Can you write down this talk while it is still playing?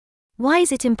Why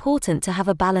is it important to have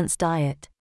a balanced diet?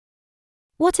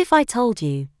 What if I told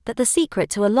you that the secret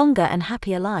to a longer and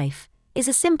happier life is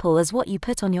as simple as what you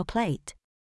put on your plate?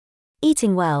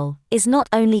 Eating well is not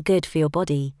only good for your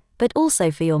body, but also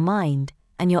for your mind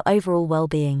and your overall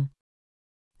well-being.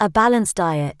 A balanced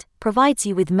diet provides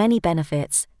you with many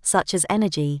benefits, such as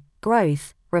energy,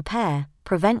 growth, repair,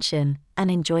 prevention, and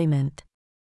enjoyment.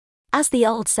 As the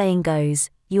old saying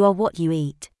goes, you are what you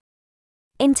eat.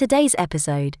 In today's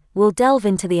episode, we'll delve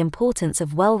into the importance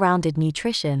of well-rounded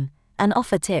nutrition and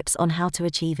offer tips on how to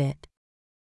achieve it.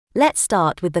 Let's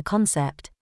start with the concept.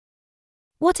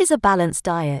 What is a balanced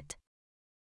diet?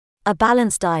 A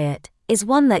balanced diet is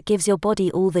one that gives your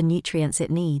body all the nutrients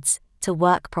it needs to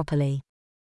work properly.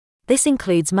 This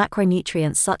includes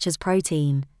macronutrients such as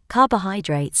protein,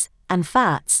 carbohydrates, and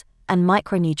fats, and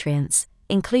micronutrients,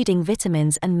 including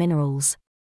vitamins and minerals.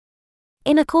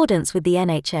 In accordance with the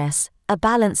NHS, a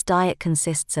balanced diet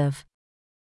consists of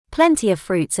plenty of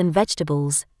fruits and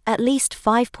vegetables, at least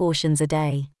 5 portions a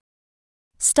day.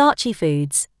 Starchy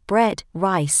foods, bread,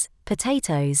 rice,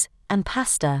 potatoes, and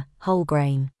pasta, whole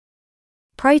grain.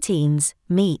 Proteins,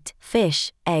 meat,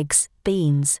 fish, eggs,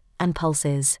 beans, and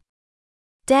pulses.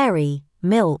 Dairy,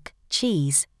 milk,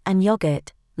 cheese, and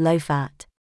yogurt, low fat.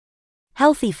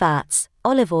 Healthy fats,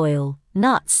 olive oil,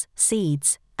 nuts,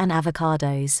 seeds, and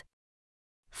avocados.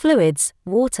 Fluids,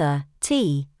 water,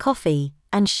 tea, coffee,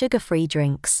 and sugar-free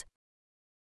drinks.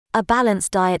 A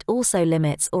balanced diet also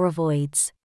limits or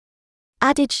avoids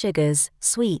added sugars,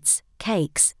 sweets,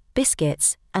 cakes,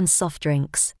 biscuits, and soft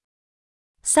drinks.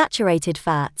 Saturated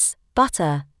fats,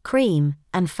 butter, cream,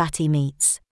 and fatty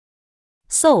meats.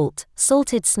 Salt,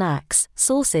 salted snacks,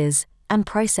 sauces, and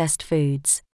processed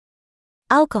foods.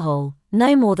 Alcohol,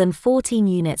 no more than 14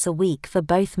 units a week for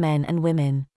both men and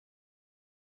women.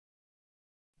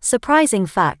 Surprising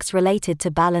facts related to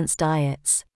balanced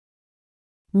diets.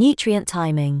 Nutrient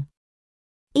timing.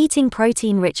 Eating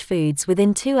protein-rich foods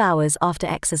within 2 hours after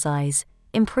exercise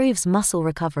improves muscle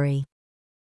recovery.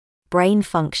 Brain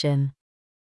function.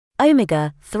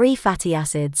 Omega-3 fatty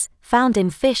acids, found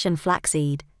in fish and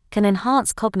flaxseed, can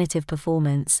enhance cognitive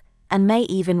performance and may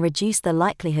even reduce the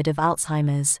likelihood of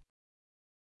Alzheimer's.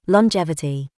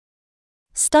 Longevity.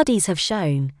 Studies have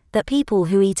shown that people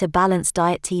who eat a balanced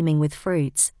diet teeming with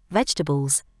fruits,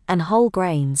 vegetables, and whole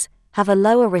grains have a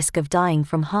lower risk of dying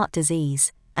from heart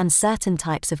disease and certain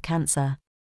types of cancer.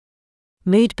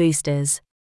 Mood boosters.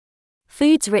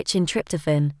 Foods rich in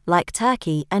tryptophan, like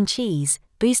turkey and cheese,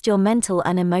 boost your mental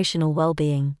and emotional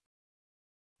well-being.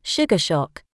 Sugar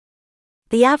shock.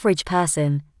 The average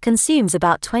person consumes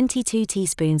about 22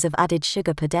 teaspoons of added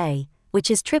sugar per day,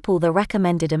 which is triple the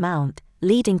recommended amount,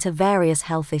 leading to various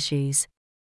health issues.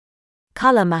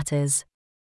 Color matters.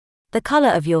 The color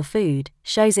of your food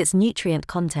shows its nutrient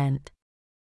content.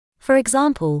 For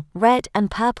example, red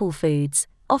and purple foods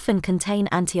often contain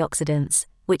antioxidants,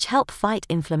 which help fight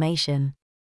inflammation.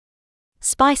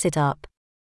 Spice it up.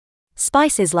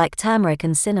 Spices like turmeric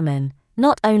and cinnamon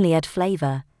not only add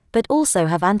flavor, but also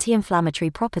have anti-inflammatory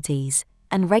properties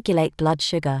and regulate blood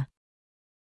sugar.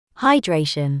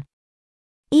 Hydration.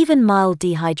 Even mild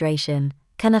dehydration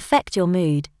can affect your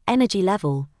mood, energy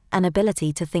level, and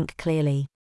ability to think clearly.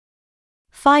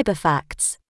 Fiber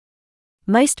facts.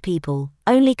 Most people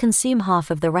only consume half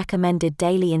of the recommended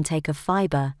daily intake of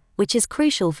fiber, which is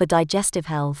crucial for digestive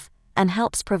health and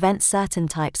helps prevent certain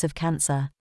types of cancer.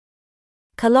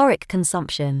 Caloric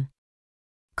consumption.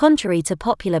 Contrary to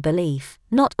popular belief,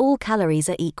 not all calories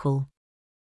are equal.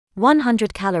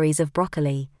 100 calories of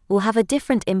broccoli will have a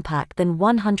different impact than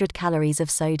 100 calories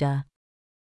of soda.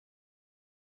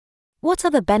 What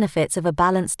are the benefits of a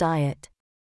balanced diet?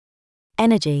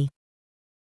 Energy.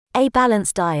 A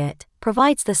balanced diet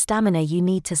provides the stamina you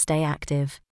need to stay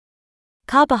active.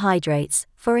 Carbohydrates,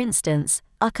 for instance,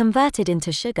 are converted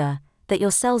into sugar that your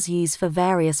cells use for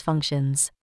various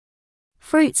functions.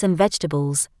 Fruits and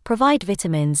vegetables provide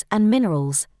vitamins and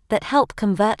minerals that help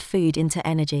convert food into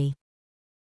energy.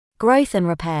 Growth and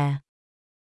repair.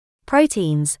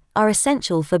 Proteins are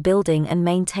essential for building and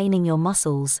maintaining your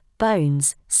muscles,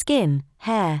 bones, skin,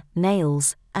 hair,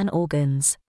 nails, and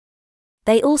organs.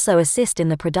 They also assist in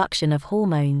the production of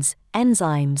hormones,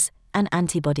 enzymes, and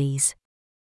antibodies.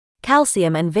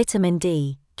 Calcium and vitamin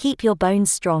D keep your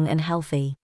bones strong and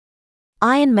healthy.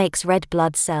 Iron makes red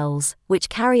blood cells, which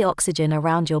carry oxygen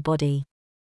around your body.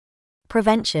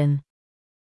 Prevention.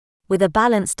 With a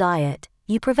balanced diet,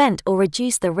 you prevent or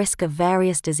reduce the risk of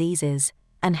various diseases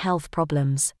and health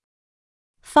problems.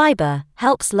 Fiber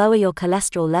helps lower your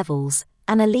cholesterol levels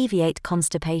and alleviate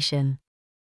constipation.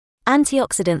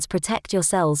 Antioxidants protect your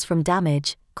cells from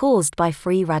damage caused by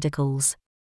free radicals.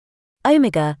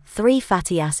 Omega-3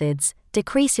 fatty acids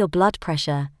decrease your blood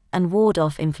pressure and ward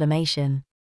off inflammation.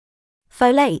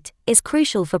 Folate is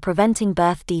crucial for preventing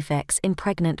birth defects in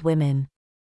pregnant women.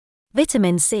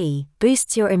 Vitamin C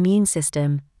boosts your immune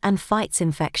system and fights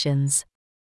infections.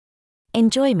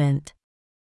 Enjoyment.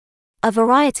 A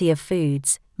variety of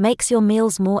foods makes your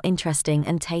meals more interesting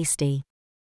and tasty.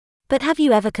 But have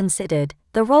you ever considered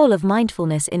the role of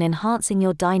mindfulness in enhancing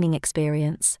your dining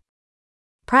experience?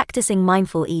 Practicing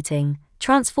mindful eating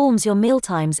transforms your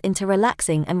mealtimes into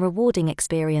relaxing and rewarding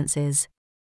experiences.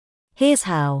 Here's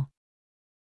how.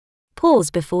 Pause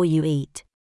before you eat.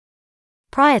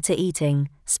 Prior to eating,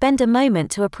 spend a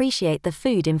moment to appreciate the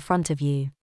food in front of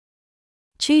you.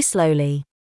 Chew slowly.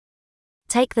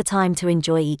 Take the time to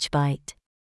enjoy each bite.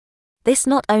 This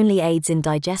not only aids in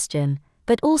digestion,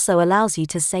 but also allows you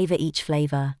to savor each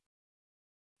flavor.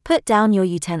 Put down your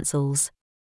utensils.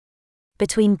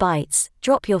 Between bites,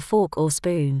 drop your fork or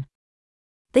spoon.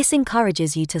 This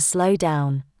encourages you to slow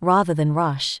down, rather than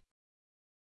rush.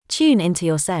 Tune into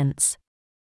your sense.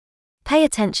 Pay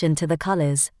attention to the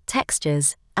colors,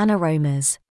 textures, and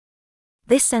aromas.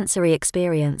 This sensory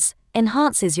experience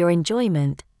enhances your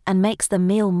enjoyment and makes the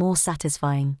meal more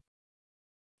satisfying.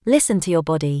 Listen to your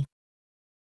body.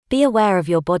 Be aware of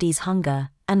your body's hunger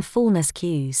and fullness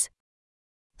cues.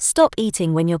 Stop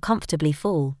eating when you're comfortably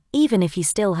full, even if you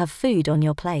still have food on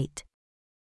your plate.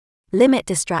 Limit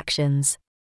distractions.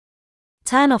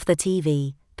 Turn off the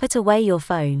TV, put away your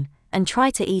phone, and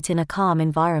try to eat in a calm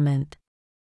environment.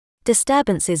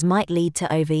 Disturbances might lead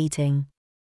to overeating.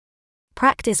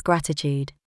 Practice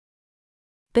gratitude.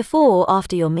 Before or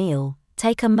after your meal,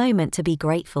 take a moment to be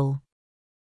grateful.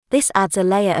 This adds a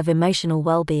layer of emotional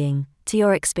well-being to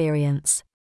your experience.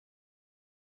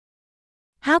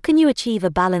 How can you achieve a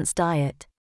balanced diet?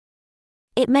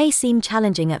 It may seem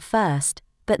challenging at first,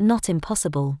 but not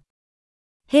impossible.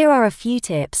 Here are a few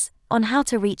tips on how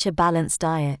to reach a balanced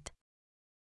diet.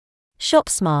 Shop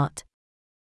smart.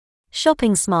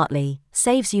 Shopping smartly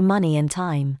saves you money and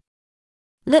time.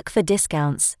 Look for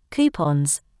discounts,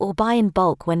 coupons, or buy in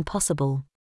bulk when possible.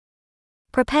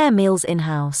 Prepare meals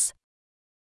in-house.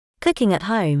 Cooking at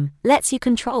home lets you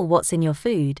control what's in your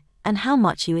food and how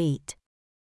much you eat.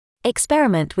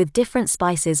 Experiment with different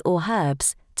spices or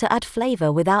herbs to add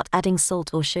flavor without adding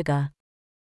salt or sugar.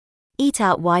 Eat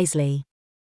out wisely.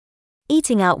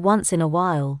 Eating out once in a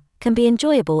while can be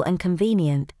enjoyable and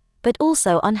convenient, but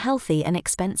also unhealthy and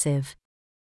expensive.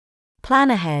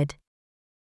 Plan ahead.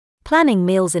 Planning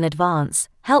meals in advance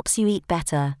helps you eat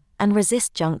better and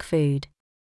resist junk food.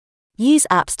 Use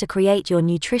apps to create your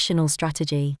nutritional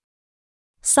strategy.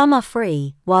 Some are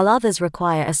free, while others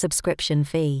require a subscription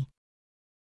fee.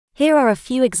 Here are a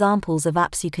few examples of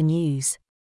apps you can use.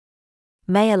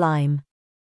 Mealime.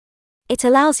 It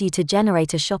allows you to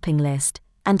generate a shopping list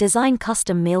and design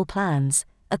custom meal plans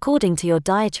according to your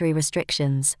dietary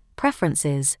restrictions,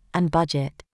 preferences, and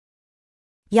budget.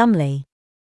 Yummly.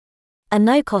 A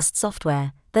no-cost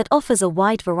software that offers a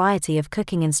wide variety of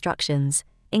cooking instructions,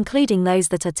 including those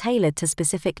that are tailored to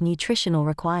specific nutritional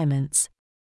requirements.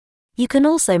 You can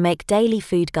also make daily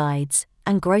food guides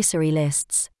and grocery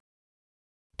lists.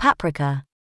 Paprika.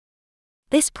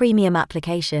 This premium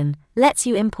application lets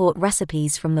you import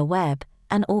recipes from the web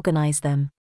and organize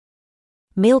them.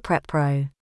 Meal Prep Pro.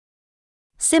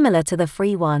 Similar to the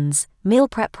free ones, Meal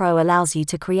Prep Pro allows you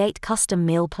to create custom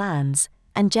meal plans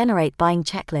and generate buying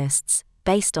checklists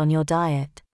based on your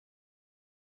diet.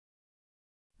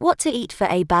 What to eat for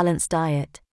a balanced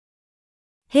diet?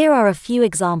 Here are a few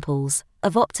examples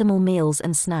of optimal meals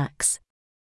and snacks.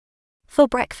 For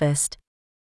breakfast: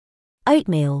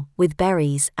 oatmeal with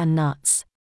berries and nuts.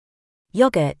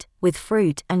 Yogurt with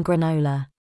fruit and granola.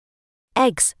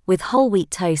 Eggs with whole wheat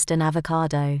toast and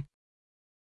avocado.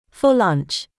 For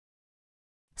lunch: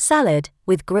 salad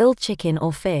with grilled chicken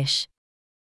or fish.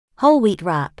 Whole wheat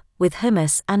wrap with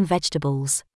hummus and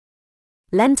vegetables.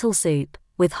 Lentil soup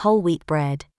with whole wheat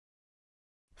bread.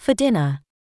 For dinner: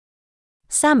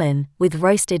 salmon with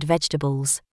roasted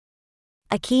vegetables.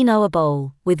 A quinoa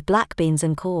bowl with black beans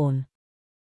and corn.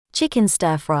 Chicken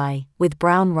stir-fry with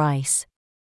brown rice.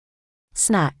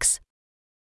 Snacks: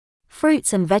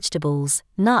 fruits and vegetables,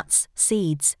 nuts,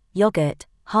 seeds, yogurt,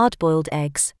 hard-boiled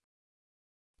eggs.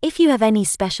 If you have any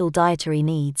special dietary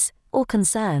needs or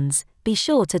concerns, be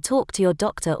sure to talk to your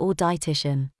doctor or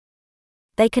dietitian.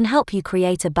 They can help you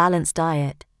create a balanced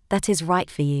diet that is right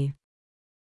for you.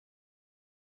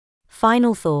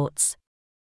 Final thoughts.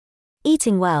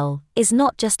 Eating well is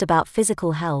not just about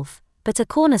physical health, but a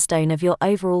cornerstone of your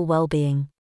overall well-being.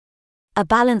 A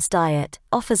balanced diet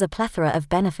offers a plethora of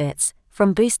benefits,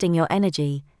 from boosting your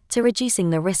energy to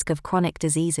reducing the risk of chronic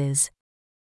diseases.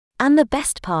 And the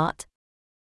best part?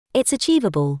 It's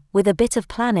achievable with a bit of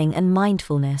planning and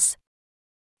mindfulness.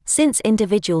 Since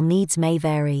individual needs may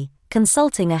vary,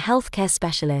 consulting a healthcare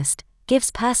specialist gives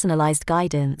personalized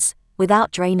guidance without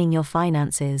draining your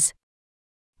finances.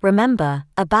 Remember,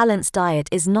 a balanced diet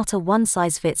is not a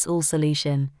one-size-fits-all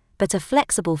solution, but a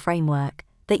flexible framework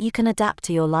that you can adapt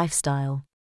to your lifestyle.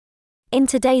 In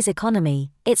today's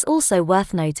economy, it's also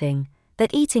worth noting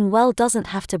that eating well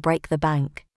doesn't have to break the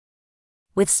bank.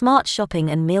 With smart shopping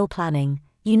and meal planning,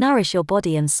 you nourish your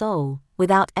body and soul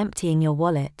without emptying your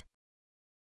wallet.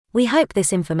 We hope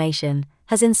this information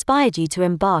has inspired you to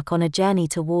embark on a journey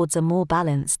towards a more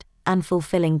balanced and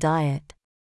fulfilling diet.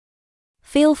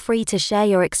 Feel free to share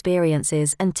your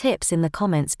experiences and tips in the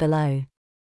comments below.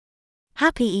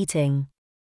 Happy eating!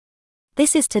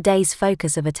 This is today's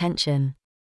focus of attention.